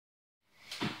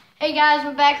Hey guys,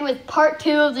 we're back with part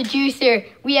 2 of the juicer.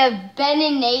 We have Ben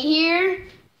and Nate here.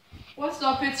 What's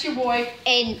up? It's your boy.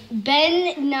 And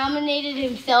Ben nominated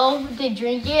himself to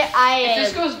drink it. If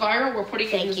this goes viral, we're putting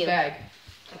it in this bag.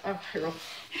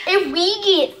 If we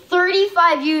get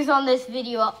 35 views on this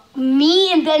video,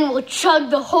 me and Ben will chug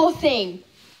the whole thing.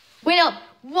 Wait up,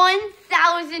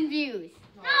 1,000 views.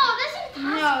 No, that's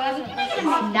impossible. No, that's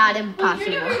not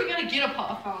impossible. You're never gonna get a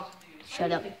 1,000 views.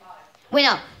 Shut up. Wait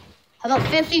up. How about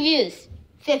 50 views?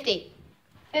 50.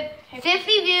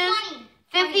 50 views.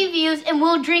 50 views, and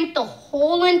we'll drink the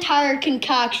whole entire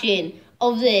concoction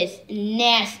of this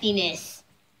nastiness.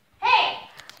 Hey!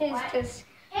 It looks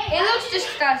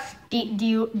disgusting. Do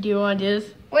you want to do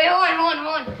this? Wait, hold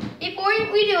on. Before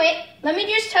we do it, let me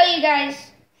just tell you guys.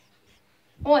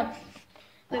 Look,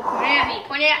 point it at me.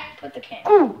 Put the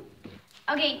camera. Ooh.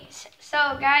 Okay,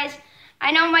 so guys,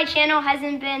 I know my channel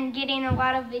hasn't been getting a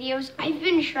lot of videos. I've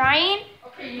been trying.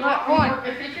 Okay, you know,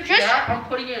 if it's that, I'm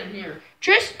putting it in here.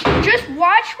 Just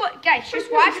watch what, guys,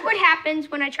 just watch what happens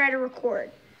when I try to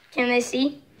record. Can they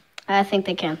see? I think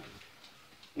they can.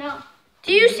 No.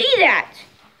 Do you see that?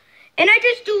 And I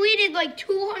just deleted like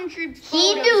 200 photos.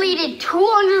 He deleted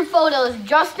 200 photos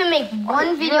just to make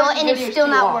one video, and it's still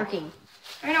not working.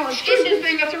 I know, it's Stupid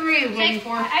thing that's really waiting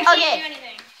for. I can't Okay. do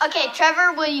anything. Okay,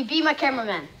 Trevor, will you be my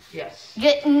cameraman? Yes.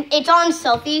 It's on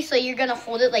selfie, so you're gonna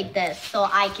hold it like this, so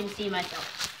I can see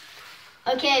myself.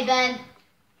 Okay, Ben.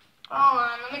 Hold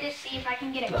on, let me just see if I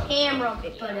can get a camera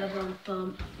video.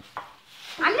 Ba-da-bum-bum.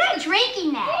 I'm not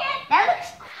drinking that.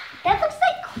 That looks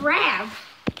like crab.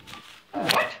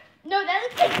 What? No, that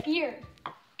looks like beer.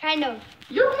 Kind of.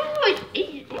 You're only like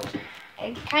 8.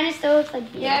 It kind of still looks like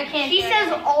beer. Yeah, I can't. He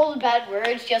says all the bad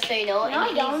words, just so you know. No,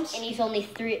 I don't. And he's only in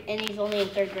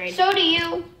 3rd grade. So do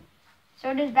you.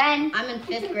 So does Ben. I'm in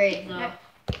 5th grade, though.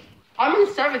 I'm in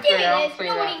 7th grade. I don't say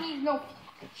Nobody that. needs no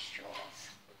straws.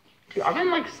 Dude, I'm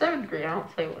in like 7th grade. I don't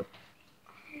play with.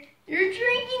 You're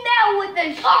drinking that with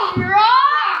a straw.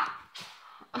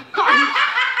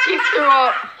 He threw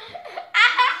up.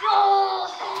 Oh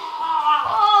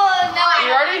no!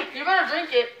 You ready? You better drink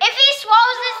it. If he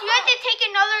swallows this, you have to take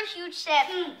another huge sip.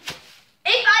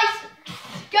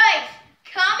 Guys,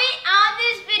 comment on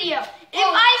this video. If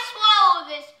I swallow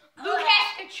this, Luke has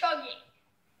to chug it.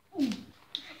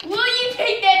 Will you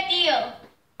take that deal?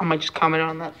 I might just comment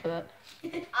on that for that.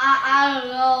 I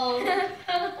don't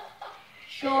know.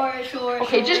 Sure.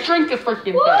 Okay, just drink the freaking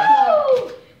thing.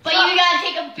 Woo! But you gotta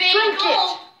take a big Drink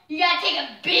gulp. You gotta take a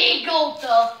big gulp,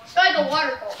 though. It's like a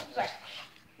water gulp. Sorry.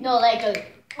 No, like a.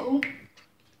 Oh.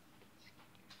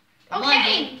 Come on,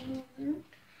 Okay. dude.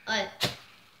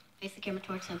 Face the camera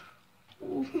towards him.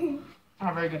 I'm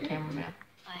a very good cameraman.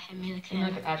 Hand me the I'm camera.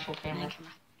 like an actual camera.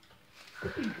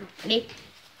 Ready?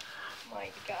 Oh my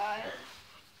god.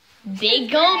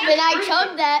 Big gulp, and I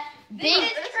chugged that. Big,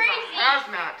 This is crazy.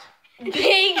 Hazmat.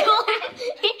 big gulp.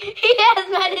 He has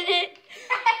met it.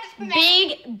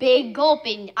 Big gulp,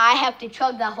 and I have to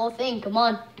chug that whole thing. Come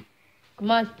on. Come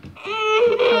on. I'll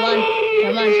do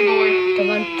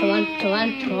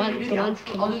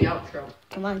the outro.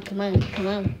 Let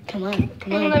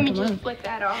me just flick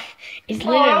that off. It's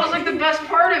Oh, that was literally. like the best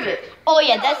part of it. Oh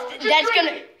yeah, that's Just gonna.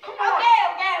 drink it. Come on.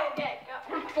 Okay.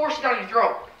 I'm gonna force it down your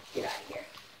throat. Get out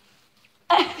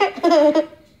of here.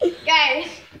 Guys,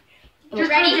 Just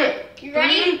ready? drink it. You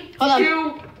ready? Hold on.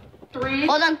 2, 3,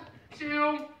 Hold on.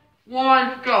 2,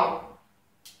 1, go.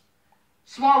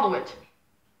 Swallow it.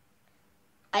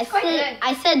 quite good.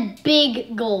 I said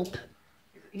big gulp.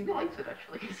 He likes it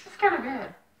actually. This is kind of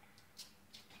bad.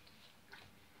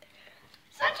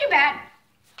 It's not too bad.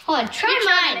 Hold on. Try Keep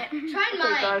mine. chugging Try Okay,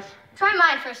 mine. guys. Try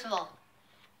mine first of all.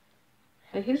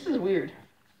 Hey, this is weird.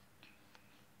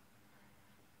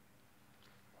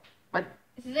 But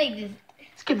This is like this.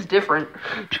 this kid's different.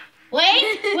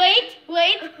 Wait.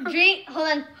 Drink.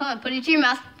 Hold on. Put it to your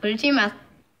mouth.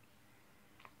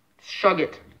 Shug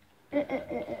it. I'll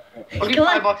give Go you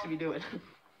on. $5 if you do it.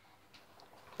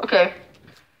 Okay.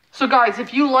 So guys,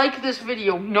 if you like this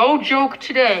video, no joke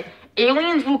today,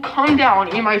 aliens will come down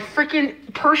in my freaking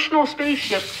personal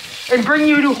spaceship and bring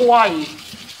you to Hawaii.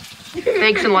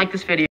 Thanks and like this video.